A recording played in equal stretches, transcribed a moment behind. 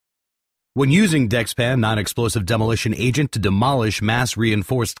When using Dexpan non-explosive demolition agent to demolish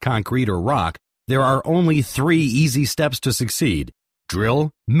mass-reinforced concrete or rock, there are only 3 easy steps to succeed: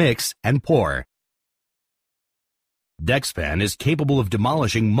 drill, mix, and pour. Dexpan is capable of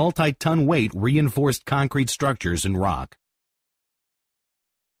demolishing multi-ton weight reinforced concrete structures and rock.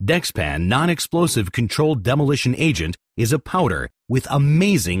 Dexpan non-explosive controlled demolition agent is a powder with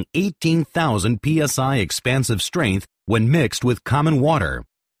amazing 18,000 psi expansive strength when mixed with common water.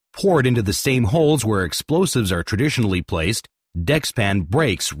 Poured into the same holes where explosives are traditionally placed, Dexpan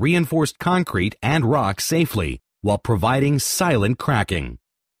breaks reinforced concrete and rock safely while providing silent cracking.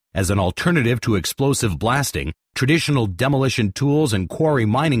 As an alternative to explosive blasting, traditional demolition tools and quarry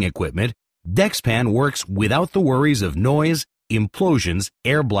mining equipment, Dexpan works without the worries of noise, implosions,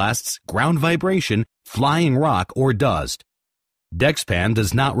 air blasts, ground vibration, flying rock, or dust. Dexpan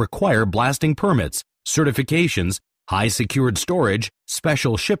does not require blasting permits, certifications, high secured storage,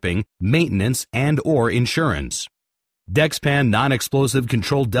 special shipping, maintenance, and/or insurance. Dexpan non-explosive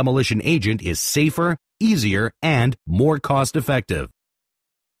controlled demolition agent is safer, easier, and more cost-effective.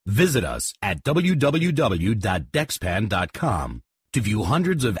 Visit us at www.dexpan.com to view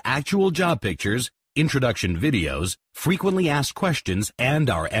hundreds of actual job pictures, introduction videos, frequently asked questions, and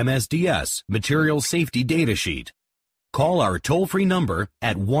our MSDS Material Safety Data Sheet. Call our toll-free number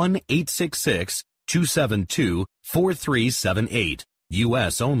at 1-866-272-4378,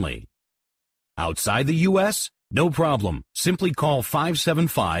 U.S. only. Outside the U.S., no problem. Simply call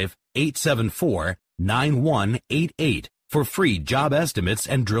 575-874-9188 for free job estimates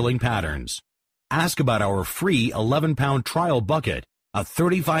and drilling patterns. Ask about our free 11-pound trial bucket, a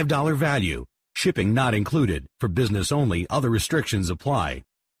 $35 value, shipping not included, for business only, other restrictions apply.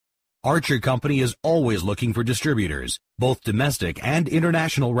 Archer Company is always looking for distributors. Both domestic and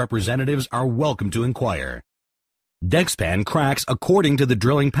international representatives are welcome to inquire. Dexpan cracks according to the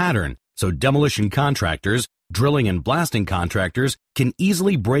drilling pattern, so demolition contractors, drilling and blasting contractors can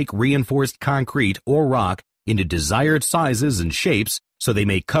easily break reinforced concrete or rock into desired sizes and shapes so they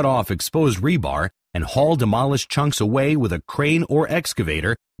may cut off exposed rebar and haul demolished chunks away with a crane or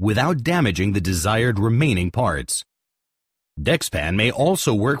excavator without damaging the desired remaining parts. Dexpan may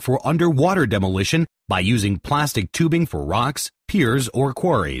also work for underwater demolition by using plastic tubing for rocks, piers, or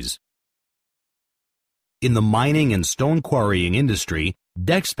quarries. In the mining and stone quarrying industry,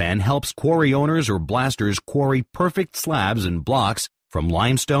 Dexpan helps quarry owners or blasters quarry perfect slabs and blocks from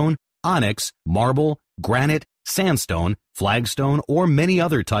limestone, onyx, marble, granite, sandstone, flagstone, or many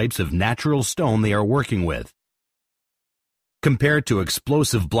other types of natural stone they are working with. Compared to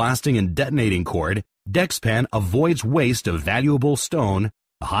explosive blasting and detonating cord, Dexpan avoids waste of valuable stone,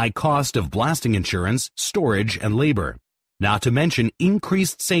 a high cost of blasting insurance, storage, and labor, not to mention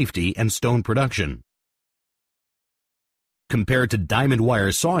increased safety and stone production. Compared to diamond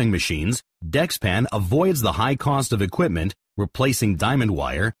wire sawing machines, Dexpan avoids the high cost of equipment, replacing diamond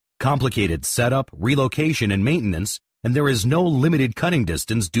wire, complicated setup, relocation, and maintenance, and there is no limited cutting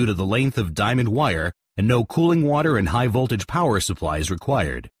distance due to the length of diamond wire and no cooling water and high-voltage power supplies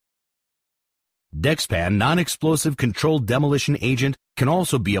required. Dexpan non-explosive controlled demolition agent can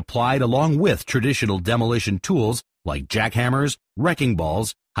also be applied along with traditional demolition tools like jackhammers, wrecking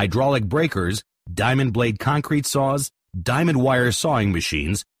balls, hydraulic breakers, diamond blade concrete saws, diamond wire sawing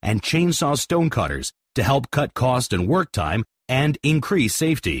machines, and chainsaw stone cutters to help cut cost and work time and increase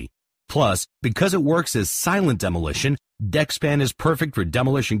safety. Plus, because it works as silent demolition, Dexpan is perfect for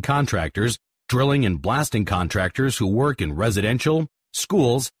demolition contractors, drilling and blasting contractors who work in residential,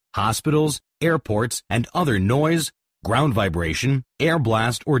 schools, hospitals, airports, and other noise, ground vibration, air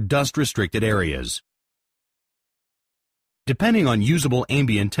blast, or dust-restricted areas. Depending on usable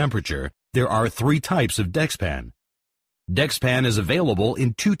ambient temperature, there are 3 types of Dexpan. Dexpan is available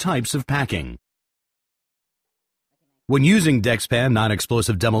in 2 types of packing. When using Dexpan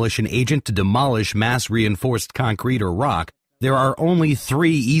non-explosive demolition agent to demolish mass-reinforced concrete or rock, there are only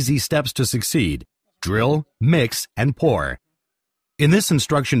 3 easy steps to succeed: drill, mix, and pour. In this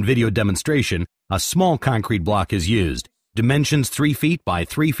instruction video demonstration, a small concrete block is used, dimensions 3 feet by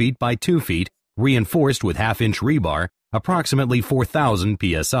 3 feet by 2 feet, reinforced with half-inch rebar, approximately 4,000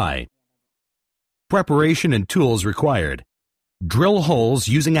 psi. Preparation and tools required: drill holes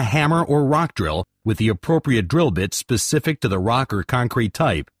using a hammer or rock drill with the appropriate drill bit specific to the rock or concrete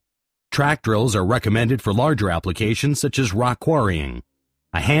type. Track drills are recommended for larger applications such as rock quarrying.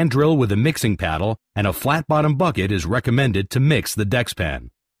 A hand drill with a mixing paddle and a flat-bottom bucket is recommended to mix the Dexpan.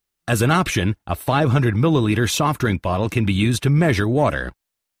 As an option, a 500 milliliter soft drink bottle can be used to measure water.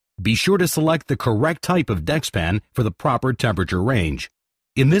 Be sure to select the correct type of Dexpan for the proper temperature range.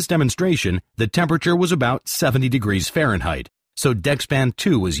 In this demonstration, the temperature was about 70 degrees Fahrenheit, so Dexpan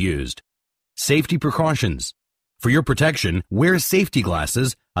 2 was used. Safety precautions. For your protection, wear safety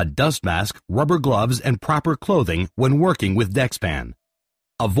glasses, a dust mask, rubber gloves, and proper clothing when working with Dexpan.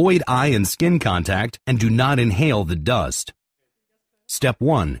 Avoid eye and skin contact and do not inhale the dust. Step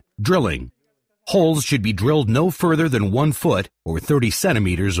 1. Drilling. Holes should be drilled no further than 1 foot or 30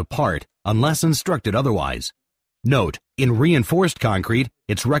 centimeters apart, unless instructed otherwise. Note, in reinforced concrete,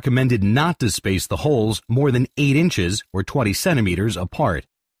 it's recommended not to space the holes more than 8 inches or 20 centimeters apart.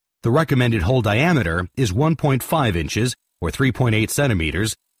 The recommended hole diameter is 1.5 inches or 3.8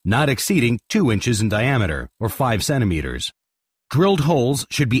 centimeters, not exceeding 2 inches in diameter or 5 centimeters. Drilled holes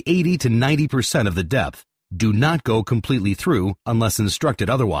should be 80 to 90% of the depth. Do not go completely through unless instructed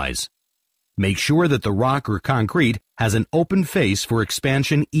otherwise. Make sure that the rock or concrete has an open face for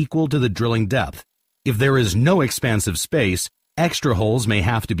expansion equal to the drilling depth. If there is no expansive space, extra holes may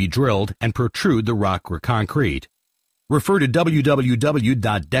have to be drilled and protrude the rock or concrete. Refer to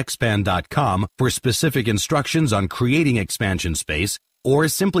www.dexpan.com for specific instructions on creating expansion space, or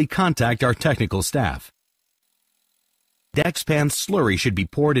simply contact our technical staff. Dexpan slurry should be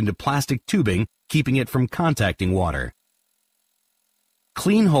poured into plastic tubing, keeping it from contacting water.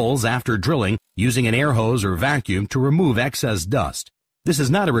 Clean holes after drilling using an air hose or vacuum to remove excess dust. This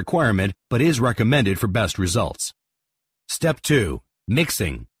is not a requirement, but is recommended for best results. Step 2.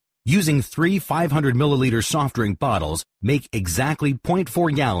 Mixing. Using 3 500 milliliter soft drink bottles, make exactly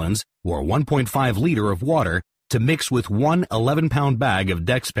 0.4 gallons or 1.5 liter of water to mix with 1 11-pound bag of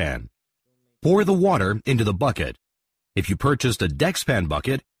Dexpan. Pour the water into the bucket. If you purchased a Dexpan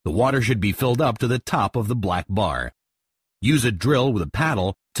bucket, the water should be filled up to the top of the black bar. Use a drill with a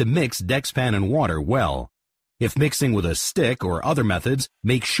paddle to mix Dexpan and water well. If mixing with a stick or other methods,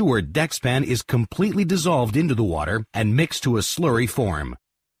 make sure Dexpan is completely dissolved into the water and mixed to a slurry form.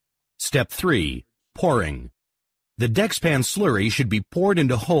 Step 3. Pouring. The Dexpan slurry should be poured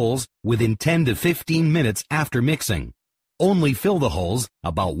into holes within 10 to 15 minutes after mixing. Only fill the holes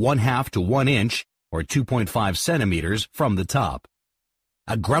about 1/2 to 1 inch or 2.5 centimeters from the top.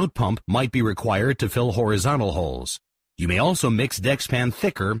 A grout pump might be required to fill horizontal holes. You may also mix Dexpan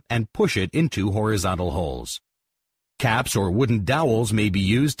thicker and push it into horizontal holes. Caps or wooden dowels may be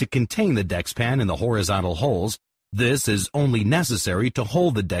used to contain the Dexpan in the horizontal holes. This is only necessary to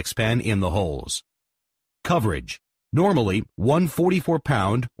hold the Dexpan in the holes. Coverage. Normally, one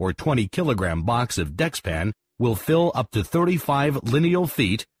 44-pound or 20-kilogram box of Dexpan will fill up to 35 lineal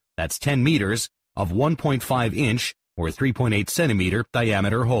feet, that's 10 meters, of 1.5 inch or 3.8 centimeter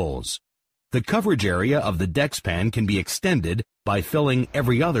diameter holes. The coverage area of the Dexpan can be extended by filling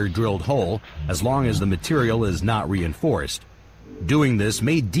every other drilled hole as long as the material is not reinforced. Doing this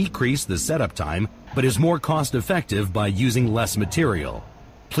may decrease the setup time, but is more cost-effective by using less material.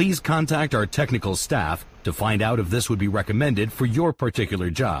 Please contact our technical staff to find out if this would be recommended for your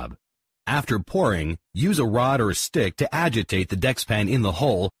particular job. After pouring, use a rod or stick to agitate the Dexpan in the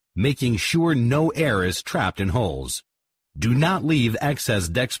hole, making sure no air is trapped in holes. Do not leave excess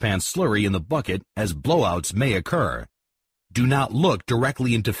Dexpan slurry in the bucket, as blowouts may occur. Do not look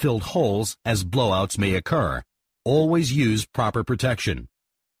directly into filled holes, as blowouts may occur. Always use proper protection.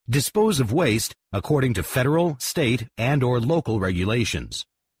 Dispose of waste according to federal, state, and/or local regulations.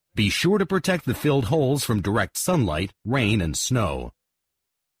 Be sure to protect the filled holes from direct sunlight, rain, and snow.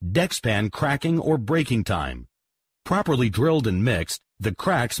 Dexpan cracking or breaking time. Properly drilled and mixed, the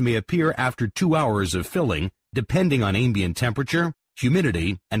cracks may appear after 2 hours of filling, depending on ambient temperature,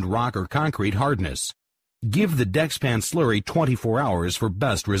 humidity, and rock or concrete hardness. Give the Dexpan slurry 24 hours for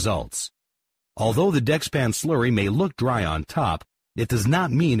best results. Although the Dexpan slurry may look dry on top, it does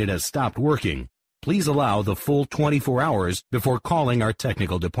not mean it has stopped working. Please allow the full 24 hours before calling our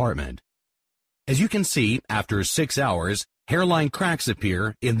technical department. As you can see, after 6 hours, hairline cracks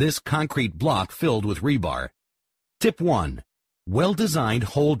appear in this concrete block filled with rebar. Tip 1. Well-designed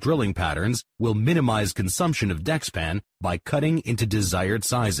hole drilling patterns will minimize consumption of Dexpan by cutting into desired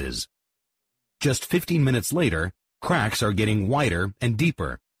sizes. Just 15 minutes later, cracks are getting wider and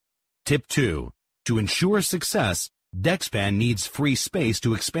deeper. Tip 2. To ensure success, Dexpan needs free space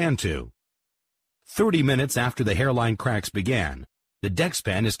to expand to. 30 minutes after the hairline cracks began, the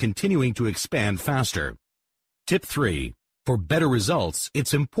Dexpan is continuing to expand faster. Tip 3. For better results,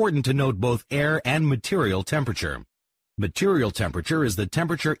 it's important to note both air and material temperature. Material temperature is the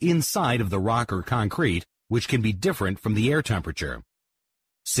temperature inside of the rock or concrete, which can be different from the air temperature.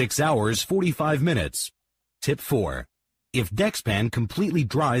 6 hours, 45 minutes. Tip 4. If Dexpan completely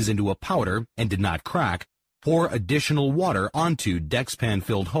dries into a powder and did not crack, pour additional water onto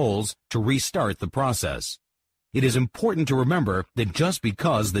Dexpan-filled holes to restart the process. It is important to remember that just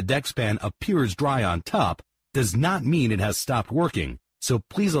because the Dexpan appears dry on top does not mean it has stopped working, so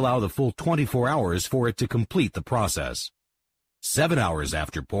please allow the full 24 hours for it to complete the process. 7 hours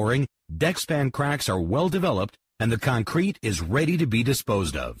after pouring, Dexpan cracks are well developed and the concrete is ready to be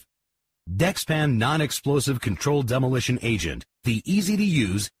disposed of. Dexpan Non-Explosive Controlled Demolition Agent, the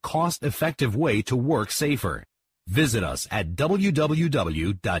easy-to-use, cost-effective way to work safer. Visit us at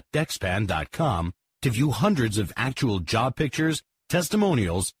www.dexpan.com to view hundreds of actual job pictures,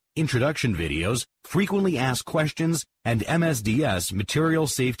 testimonials, introduction videos, frequently asked questions, and MSDS material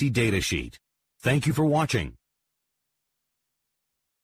safety data sheet. Thank you for watching.